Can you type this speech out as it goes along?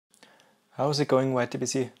How's it going,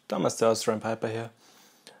 YTBC? Thomas the AustrianPiper here.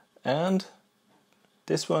 And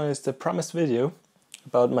this one is the promised video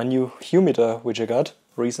about my new humidor which I got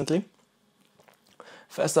recently.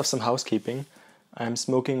 First off, some housekeeping. I'm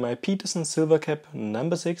smoking my Peterson Silver Cap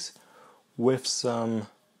number 6 with some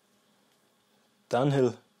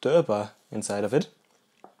downhill Durbar inside of it.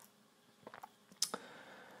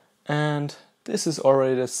 And this is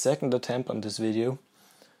already the second attempt on this video,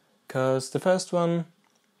 because the first one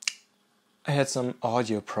I had some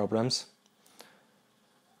audio problems.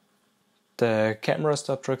 The camera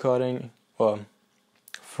stopped recording or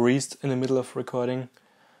freezed in the middle of recording,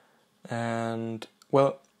 and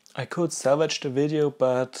well, I could salvage the video,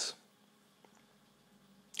 but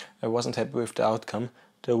I wasn't happy with the outcome.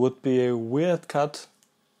 There would be a weird cut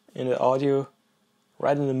in the audio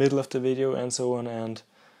right in the middle of the video and so on, and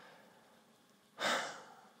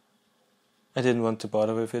I didn't want to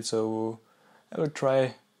bother with it, so I will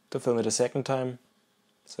try to film it a second time.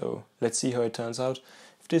 So let's see how it turns out.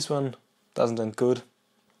 If this one doesn't end good,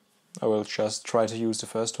 I will just try to use the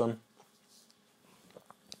first one.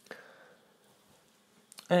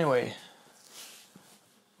 Anyway,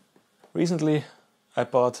 recently I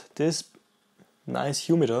bought this nice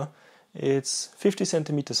humidor. It's 50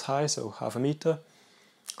 centimeters high, so half a meter,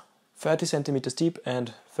 30 centimeters deep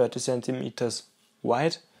and 30 centimeters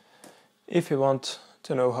wide. If you want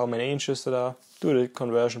to know how many inches there are, do the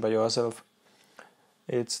conversion by yourself.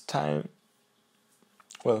 It's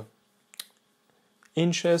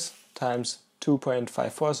inches times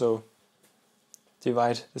 2.54, so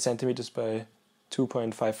divide the centimeters by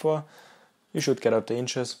 2.54. You should get out the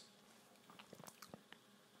inches.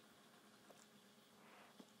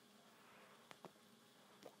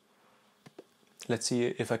 Let's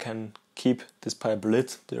see if I can keep this pipe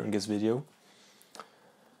lit during this video.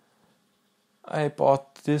 I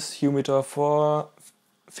bought this humidor for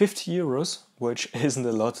 50 euros, which isn't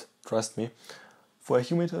a lot, trust me. For a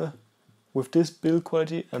humidor with this build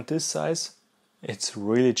quality and this size, it's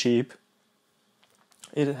really cheap.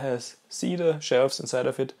 It has cedar shelves inside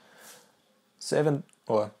of it, 7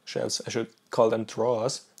 shelves, I should call them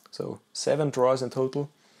drawers, so 7 drawers in total.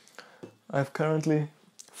 I have currently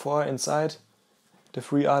 4 inside. The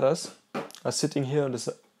 3 others are sitting here on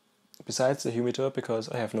the besides the humidor, because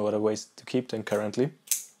I have no other ways to keep them currently,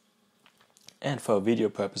 and for video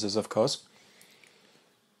purposes, of course.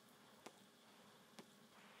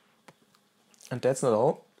 And that's not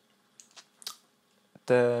all.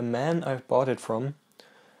 The man I bought it from,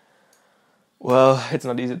 well, it's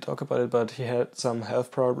not easy to talk about it, but he had some health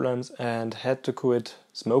problems and had to quit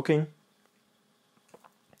smoking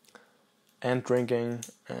and drinking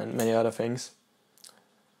and many other things.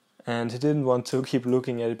 And he didn't want to keep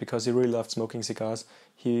looking at it because he really loved smoking cigars.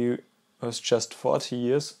 He was just 40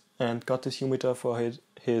 years and got this humidor for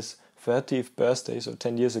his 30th birthday, so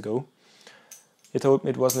 10 years ago. He told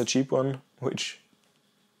me it wasn't a cheap one, which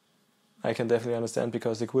I can definitely understand,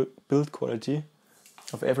 because the build quality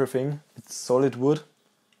of everything, it's solid wood.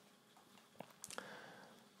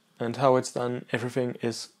 And how it's done, everything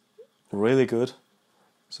is really good.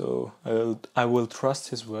 So I will trust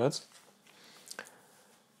his words.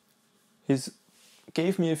 He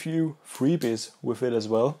gave me a few freebies with it as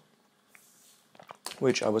well,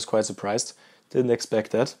 which I was quite surprised. Didn't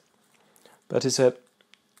expect that. But he said,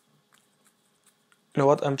 you know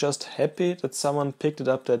what, I'm just happy that someone picked it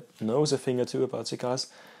up that knows a thing or two about cigars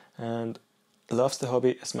and loves the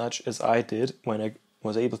hobby as much as I did when I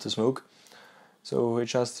was able to smoke. So he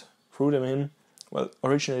just threw them in. Well,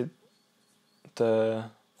 originally it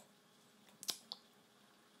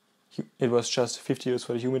was just 50 euros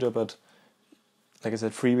for the humidor, but like I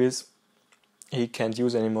said, freebies he can't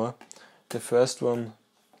use anymore. The first one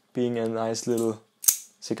being a nice little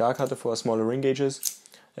cigar cutter for smaller ring gauges,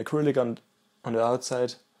 acrylic on the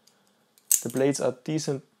outside. The blades are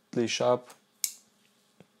decently sharp,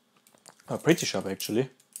 pretty sharp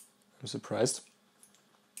actually, I'm surprised.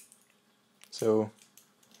 So,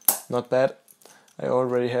 not bad. I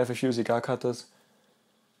already have a few cigar cutters.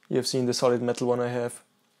 You've seen the solid metal one I have.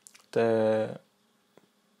 The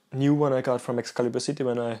new one I got from Excalibur City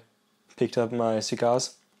when I picked up my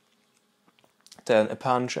cigars, then a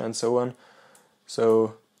punch and so on.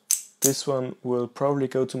 So this one will probably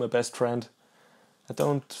go to my best friend. I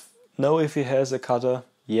don't know if he has a cutter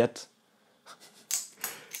yet.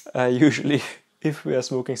 Usually, if we are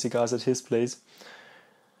smoking cigars at his place,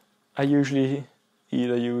 I usually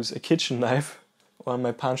either use a kitchen knife or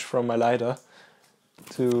my punch from my lighter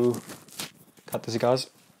to cut the cigars.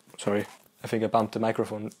 Sorry, I think I bumped the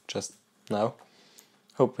microphone just now.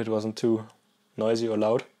 Hope it wasn't too noisy or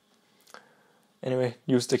loud. Anyway,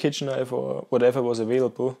 use the kitchen knife or whatever was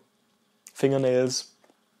available fingernails,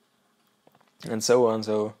 and so on.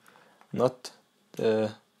 So not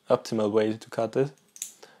the optimal way to cut it.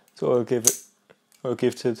 So I'll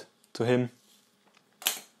gift it to him.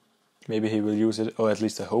 Maybe he will use it, or at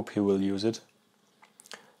least I hope he will use it.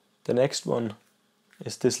 The next one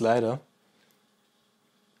is this lighter.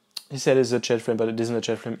 He said it's a jet flame, but it isn't a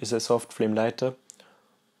jet flame. It's a soft flame lighter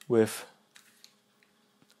with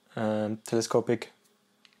telescopic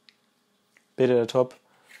bit at the top.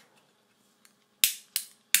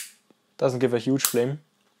 Doesn't give a huge flame,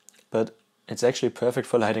 but it's actually perfect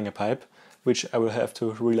for lighting a pipe, which I will have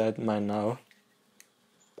to relight mine now.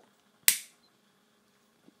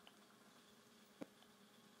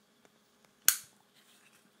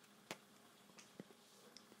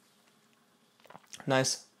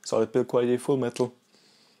 Nice, solid build quality, full metal,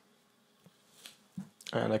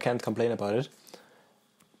 and I can't complain about it.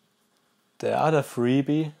 The other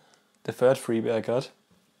freebie, the third freebie I got,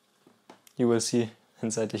 you will see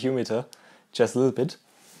inside the Humidor just a little bit.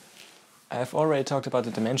 I have already talked about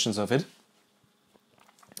the dimensions of it.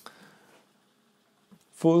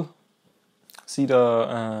 Full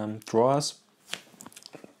cedar drawers,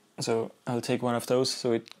 so I'll take one of those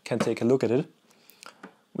so it can take a look at it.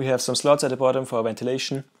 We have some slots at the bottom for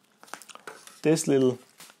ventilation. This little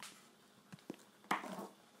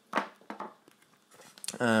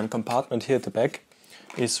compartment here at the back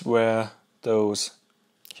is where those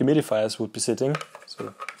humidifiers would be sitting.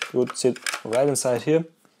 So it would sit right inside here.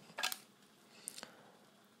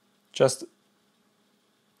 Just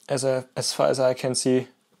as far as I can see,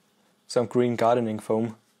 some green gardening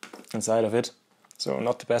foam inside of it. So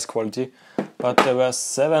not the best quality, but there were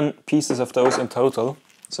 7 pieces of those in total.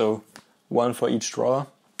 So 1 for each drawer.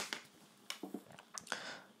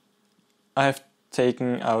 I have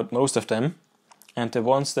taken out most of them, and the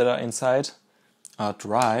ones that are inside are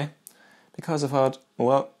dry because I thought,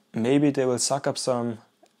 well, maybe they will suck up some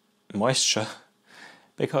moisture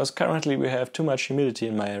because currently we have too much humidity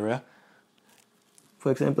in my area.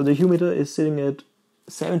 For example, the Humidor is sitting at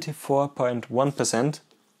 74.1%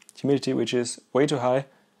 humidity, which is way too high,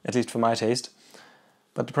 at least for my taste.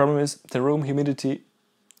 But the problem is the room humidity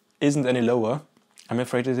isn't any lower. I'm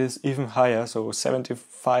afraid it is even higher, so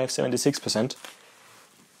 75-76%.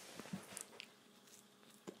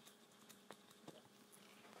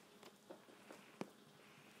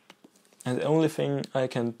 And the only thing I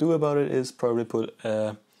can do about it is probably put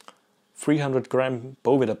a 300 gram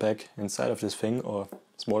Bovida bag inside of this thing, or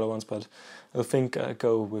smaller ones, but I think I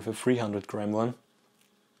go with a 300 gram one,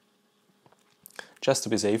 just to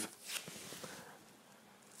be safe.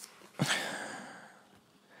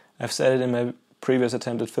 I've said it in my previous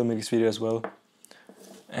attempt at filming this video as well,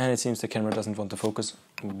 and it seems the camera doesn't want to focus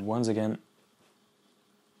once again.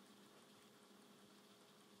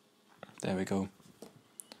 There we go.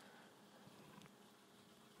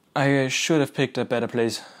 I should have picked a better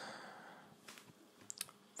place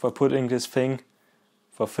for putting this thing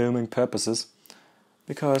for filming purposes,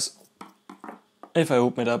 because if I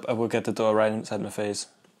open it up I will get the door right inside my face.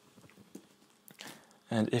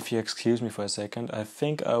 And if you excuse me for a second, I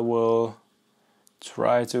think I will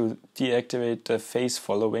try to deactivate the face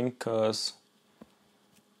following because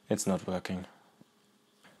it's not working.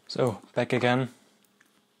 So back again,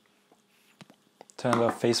 turned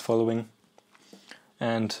off face following,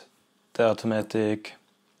 and the automatic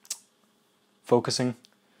focusing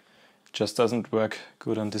just doesn't work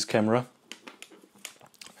good on this camera.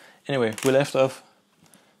 Anyway, we left off.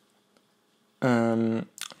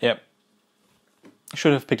 Yeah.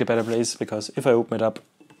 Should have picked a better place, because if I open it up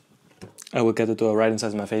I will get the door right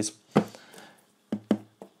inside my face.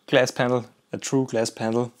 Glass panel, a true glass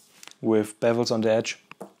panel with bevels on the edge.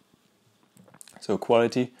 So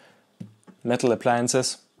quality. Metal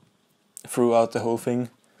appliances throughout the whole thing.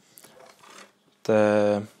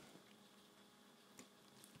 The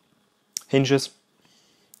hinges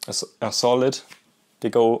are solid. They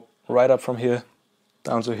go right up from here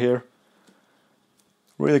down to here.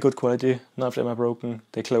 Really good quality, none of them are broken,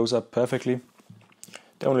 they close up perfectly.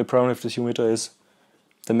 The only problem with this Humidor is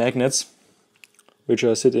the magnets, which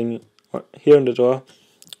are sitting here on the door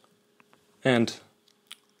and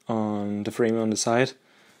on the frame on the side.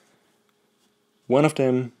 One of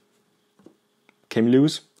them came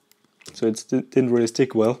loose, so it didn't really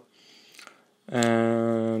stick well.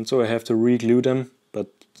 And so I have to re-glue them,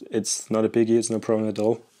 but it's not a biggie, it's no problem at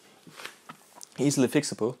all. Easily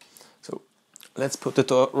fixable. So let's put the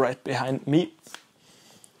door right behind me.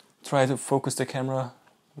 Try to focus the camera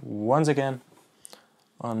once again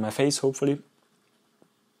on my face, hopefully.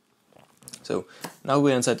 So now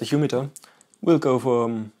we're inside the Humidor. We'll go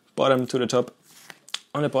from bottom to the top.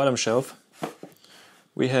 On the bottom shelf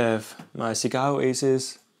We have my Cigar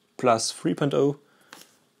Oasis Plus 3.0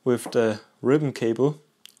 with the ribbon cable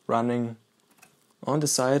running on the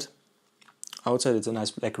side. Outside it's a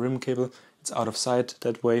nice black ribbon cable, it's out of sight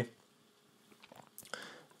that way.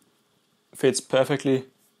 Fits perfectly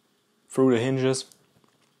through the hinges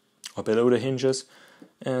or below the hinges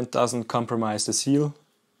and doesn't compromise the seal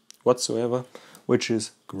whatsoever, which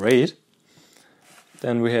is great.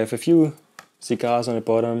 Then we have a few cigars on the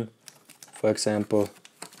bottom, for example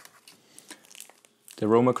the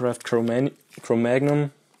Romacraft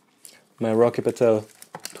Cro-Magnum, my Rocky Patel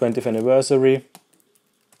 20th anniversary.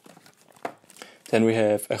 Then we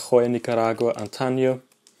have a Joya Nicaragua Antaño,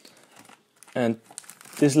 and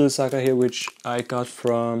this little sucker here which I got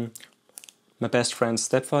from my best friend's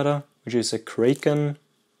stepfather, which is a Kraken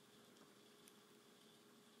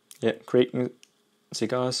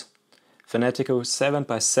cigars, Fanatico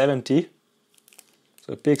 7x70,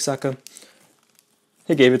 so a big sucker.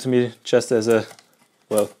 He gave it to me just as a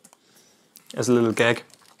little gag.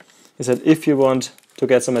 He said, if you want to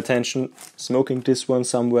get some attention smoking this one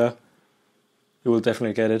somewhere, you will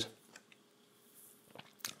definitely get it.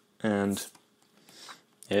 And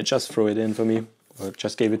yeah, just throw it in for me, or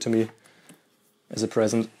just gave it to me as a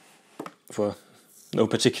present for no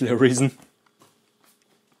particular reason.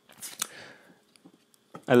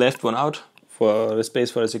 I left one out for the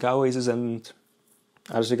space for the Cigar Oasis and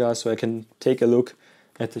other cigars, so I can take a look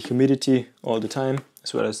at the humidity all the time,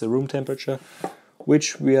 as well as the room temperature,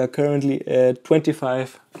 which we are currently at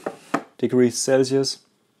 25 degrees Celsius,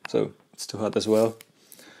 so it's too hot as well.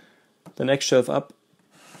 The next shelf up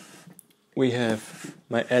we have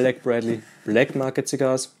my Alec Bradley Black Market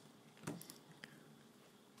cigars.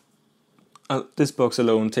 This box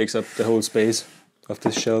alone takes up the whole space of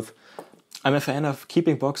this shelf. I'm a fan of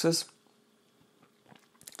keeping boxes,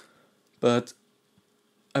 but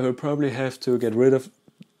I will probably have to get rid of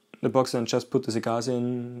the box and just put the cigars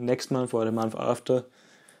in next month or the month after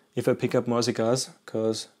if I pick up more cigars,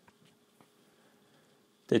 because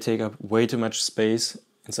they take up way too much space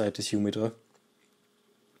inside this humidor.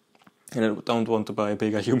 And I don't want to buy a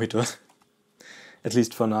bigger humidor, at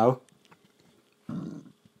least for now.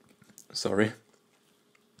 Sorry.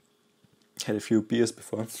 Had a few beers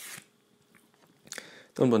before.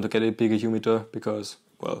 Don't want to get a bigger humidor because,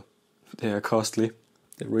 well, they are costly.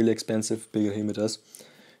 They're really expensive, bigger humidors.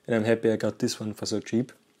 And I'm happy I got this one for so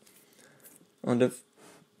cheap. On the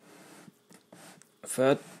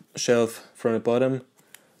third shelf from the bottom,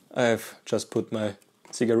 I've just put my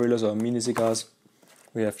cigarillos or mini cigars.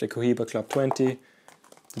 We have the Cohiba Club 20,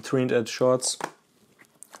 the Trinidad Shorts,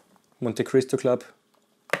 Monte Cristo Club,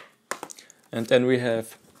 and then we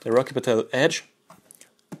have the Rocky Patel Edge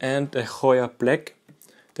and the Joya Black.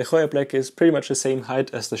 The Joya Black is pretty much the same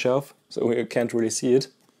height as the shelf, so you can't really see it.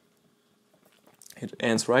 It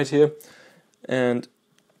ends right here, and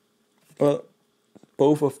well,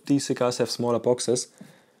 both of these cigars have smaller boxes,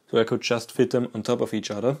 so I could just fit them on top of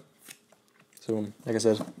each other. So, like I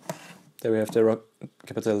said, there we have the Rocky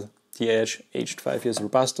Patel The Edge, aged 5 years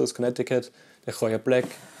Robustos, Connecticut, the Joya Black,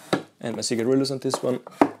 and my cigarillos on this one.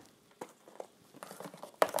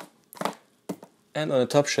 And on the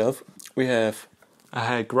top shelf, we have a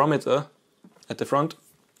hygrometer at the front.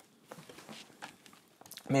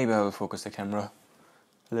 Maybe I will focus the camera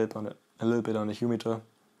a little bit on the humidor,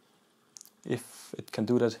 if it can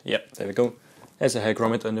do that. Yeah, there we go. There's a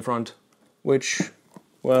hygrometer in the front, which,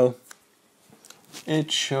 well, it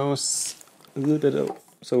shows a little bit of,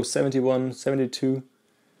 so 71, 72%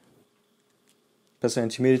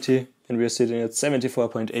 humidity, and we are sitting at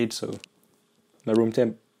 74.8, so my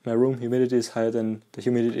room humidity is higher than the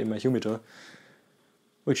humidity in my humidor,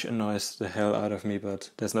 which annoys the hell out of me, but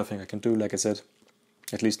there's nothing I can do, like I said,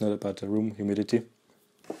 at least not about the room humidity.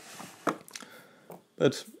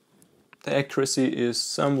 But the accuracy is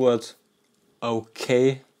somewhat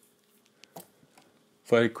okay.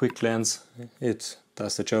 For a quick glance, it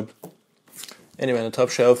does the job. Anyway, on the top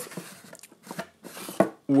shelf,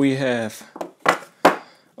 we have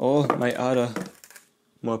all my other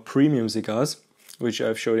more premium cigars, which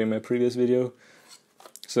I've showed in my previous video.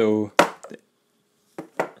 So,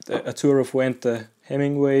 the Arturo Fuente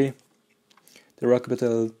Hemingway, the Rocky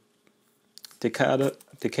Patel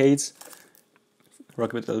Decades,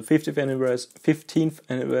 Rocky Patel 15th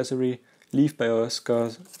anniversary, Leaf by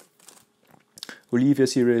Oscar, Olivia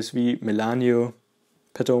Series V, Melanio,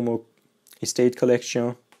 Perdomo Estate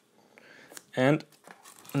Collection. And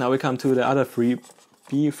now we come to the other three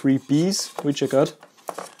Bs which I got,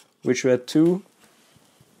 which were two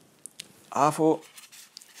Afro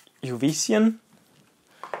Uvesian.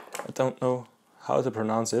 I don't know how to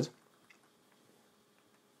pronounce it.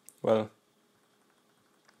 Well,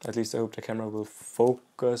 At least I hope the camera will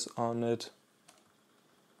focus on it.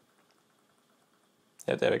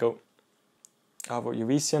 Yeah, there we go. Avo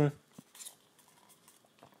Uvesian,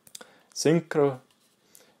 Synchro,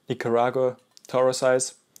 Nicaragua, Toro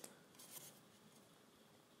size.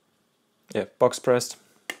 Yeah, box pressed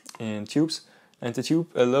in tubes, and the tube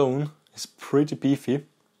alone is pretty beefy.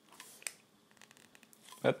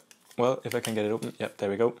 But, well, if I can get it open, yeah, there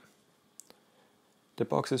we go. The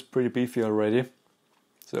box is pretty beefy already,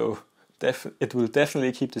 so it will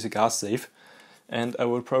definitely keep the cigar safe, and I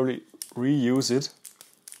will probably reuse it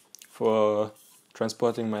for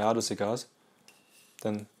transporting my other cigars.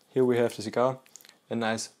 Then here we have the cigar, a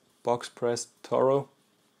nice box pressed Toro.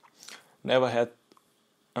 Never had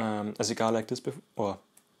a cigar like this before, or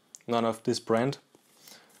none of this brand,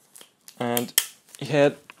 and he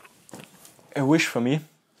had a wish for me.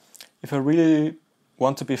 If I really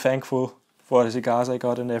want to be thankful for the cigars I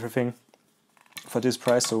got and everything for this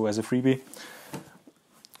price, so as a freebie,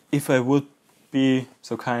 if I would be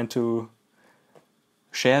so kind to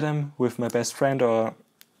share them with my best friend or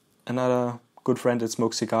another good friend that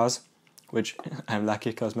smokes cigars, which I'm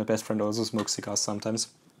lucky because my best friend also smokes cigars sometimes.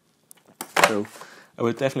 So I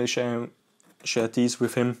will definitely share these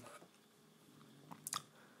with him,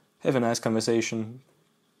 have a nice conversation,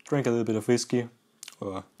 drink a little bit of whiskey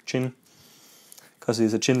or gin, because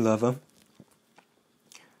he's a gin lover.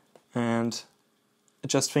 And I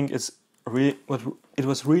just think it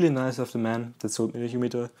was really nice of the man that sold me the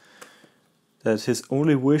Humidor, that his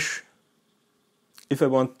only wish, if I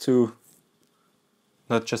want to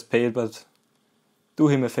not just pay it but do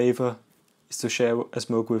him a favor, is to share a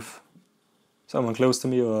smoke with someone close to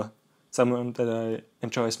me or someone that I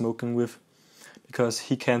enjoy smoking with, because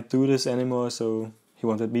he can't do this anymore, so he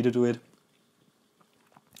wanted me to do it.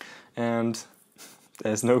 And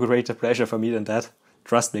there's no greater pleasure for me than that.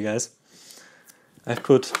 Trust me, guys. I've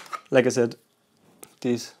put, like I said,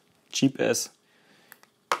 these cheap ass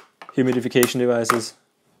humidification devices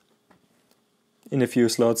in a few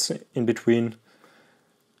slots in between,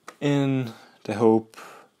 in the hope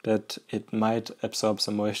that it might absorb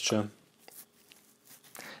some moisture.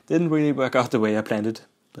 Didn't really work out the way I planned it,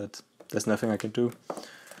 but there's nothing I can do.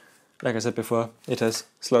 Like I said before, it has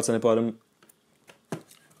slots on the bottom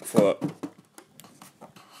for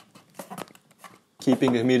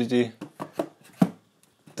keeping the humidity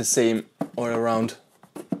the same all around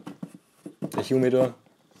the humidor,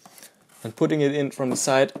 and putting it in from the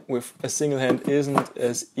side with a single hand isn't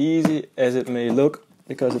as easy as it may look,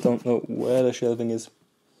 because I don't know where the shelving is.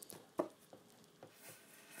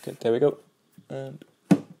 Okay, there we go. And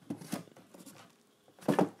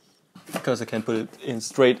because I can't put it in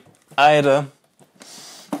straight either.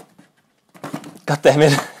 God damn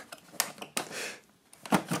it.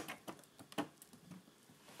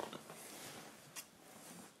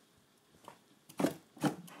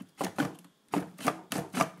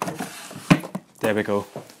 There we go,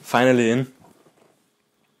 finally in.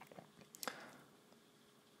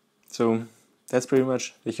 So that's pretty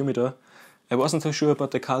much the Humidor. I wasn't so sure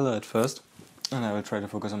about the color at first, and I will try to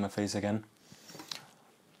focus on my face again.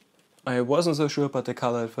 I wasn't so sure about the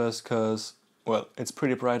color at first because, well, it's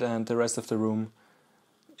pretty bright and the rest of the room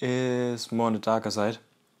is more on the darker side.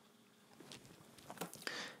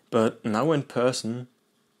 But now in person,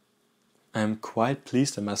 I'm quite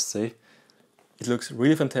pleased, I must say. It looks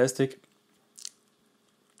really fantastic.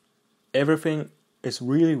 Everything is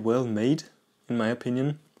really well made, in my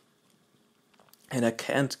opinion, and I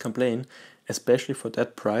can't complain, especially for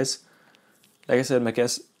that price. Like I said, my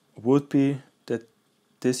guess would be that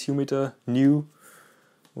this Humidor new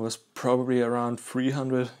was probably around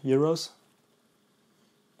 300 euros.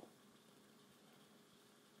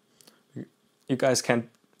 You guys can't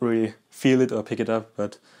really feel it or pick it up,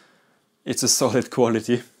 but it's a solid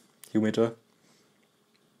quality Humidor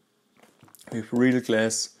with real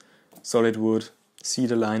glass, solid wood,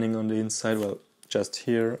 cedar lining on the inside, well, just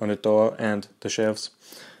here on the door and the shelves.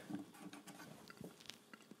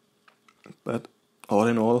 But all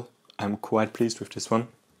in all, I'm quite pleased with this one.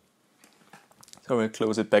 So we'll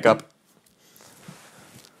close it back up.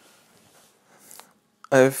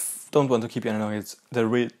 I don't want to keep you any longer.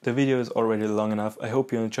 The video is already long enough. I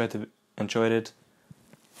hope you enjoyed it.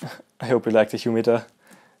 I hope you liked the Humidor.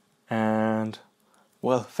 And,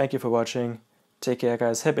 well, thank you for watching. Take care,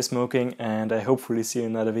 guys. Happy smoking, and I hopefully see you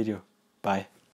in another video. Bye.